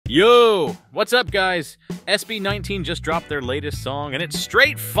Yo! What's up, guys? SB19 just dropped their latest song, and it's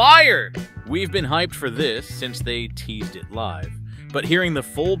straight fire! We've been hyped for this since they teased it live, but hearing the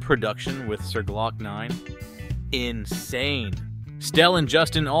full production with Sir Glock 9, insane. Stell and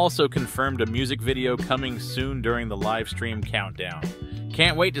Justin also confirmed a music video coming soon during the live stream countdown.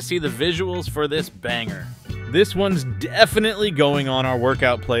 Can't wait to see the visuals for this banger. This one's definitely going on our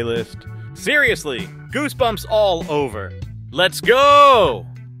workout playlist. Seriously, goosebumps all over. Let's go!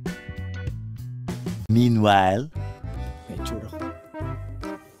 Meanwhile,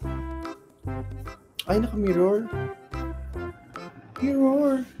 ay, naka-mirror.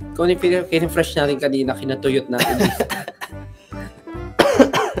 Mirror. Kung kinifresh natin kanina, kinatuyot natin.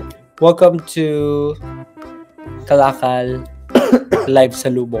 Welcome to Kalakal live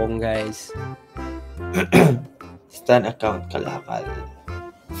sa Lubong, guys. Stan account Kalakal.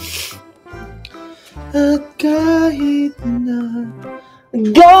 At kahit na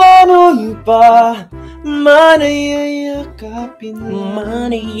gano'n pa manayayakapin lang,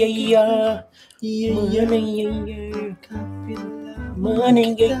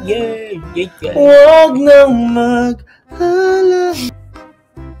 huwag nang mag-alala.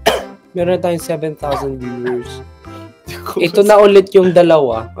 Meron na tayong 7,000 viewers. Ito na ulit yung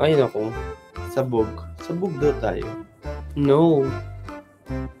dalawa. Ay, naku. Sabog. Sabog daw tayo. No.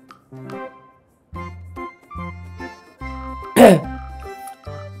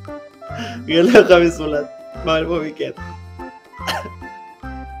 Gala kami sulat. Mahal mo, Wicket.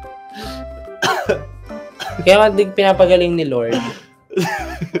 Kaya nga din pinapagaling ni Lord.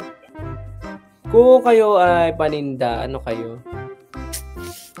 Kung kayo ay paninda, ano kayo?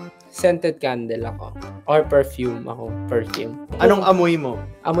 Scented candle ako. Or perfume ako. Perfume. Anong amoy mo?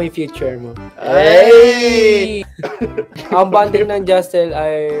 Amoy future mo. Ay! Ang bonding ng Justin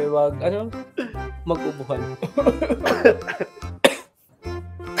ay wag, mag-ubuhan.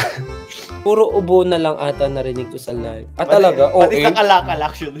 Puro ubo na lang ata narinig ko sa live. At talaga, pati sa Kalakal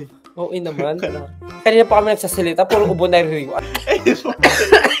actually. Oo naman. Kanina pa kami nagsasalita, puro ubo na narinig ko.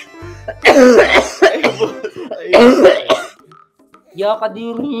 Ya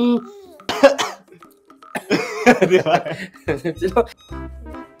kadiri. Di ba?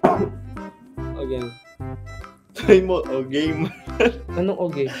 Okay. Sabi mo, game. Anong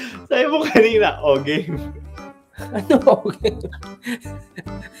okay? Sabi mo kanina, game. Ano okay?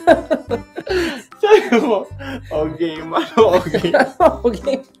 Sabi mo, game. Ano game?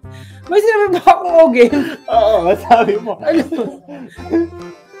 Okay. May sinabi ba akong okay? Oo, sabi mo. Ano?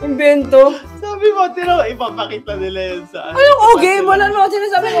 Invento? Sabi mo, ipapakita nila yun sa... Anong okay? Wala naman ako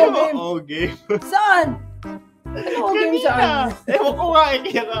sinasabi okay. Game. Saan? Anong okay saan? Ewan ko nga,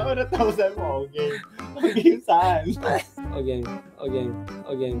 ikira ko na tao sabi mo, game. Game saan? Okay.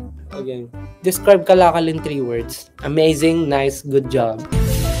 Describe Kalakal in 3 words. Amazing, nice, good job.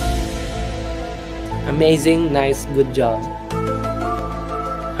 Amazing, nice, good job.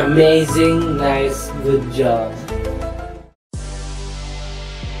 Amazing, nice, good job.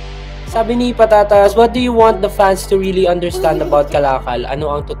 Sabi ni Patatas, what do you want the fans to really understand about Kalakal? Ano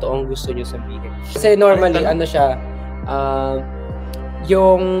ang totoong gusto nyo sabihin? Kasi normally,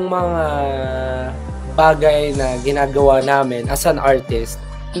 yung mga bagay na ginagawa namin as an artist,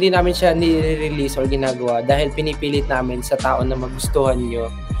 hindi namin siya nire-release or ginagawa dahil pinipilit namin sa tao na magustuhan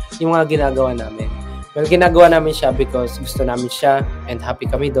nyo yung mga ginagawa namin. Well, ginagawa namin siya because gusto namin siya and happy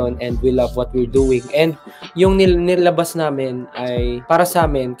kami doon and we love what we're doing. And yung nilabas namin ay para sa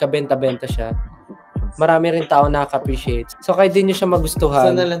amin, kabenta-benta siya. Marami rin tao nakaka-appreciate. So kahit din nyo siya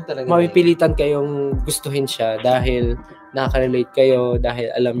magustuhan, mapipilitan kayong gustuhin siya dahil nakaka-relate kayo,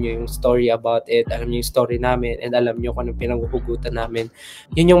 dahil alam nyo yung story about it, alam nyo yung story namin, and alam nyo kung anong pinaghuhugutan namin.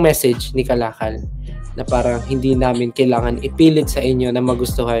 Yun yung message ni Kalakal, na parang hindi namin kailangan ipilit sa inyo na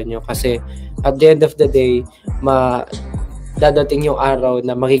magustuhan nyo kasi at the end of the day, dadating yung araw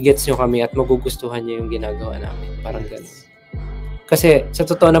na magigets nyo kami at magugustuhan nyo yung ginagawa namin. Parang gano'n. Kasi sa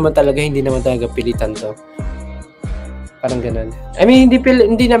totoo naman talaga, hindi naman talaga pilitan to. Parang gano'n. I mean,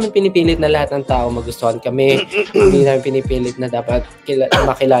 hindi namin pinipilit na lahat ng tao magustuhan kami. Hindi namin pinipilit na dapat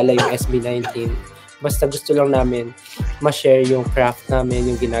makilala yung SB19. Basta gusto lang namin ma-share yung craft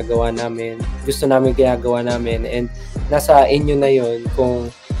namin, yung ginagawa namin. Gusto namin ginagawa namin. And nasa inyo na yun kung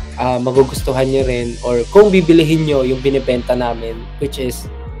magugustuhan nyo rin or kung bibilihin nyo yung binibenta namin, which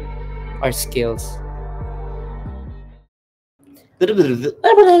is our skills.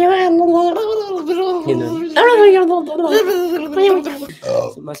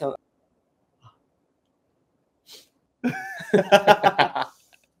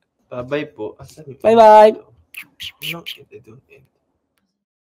 Bye-bye po. Bye-bye.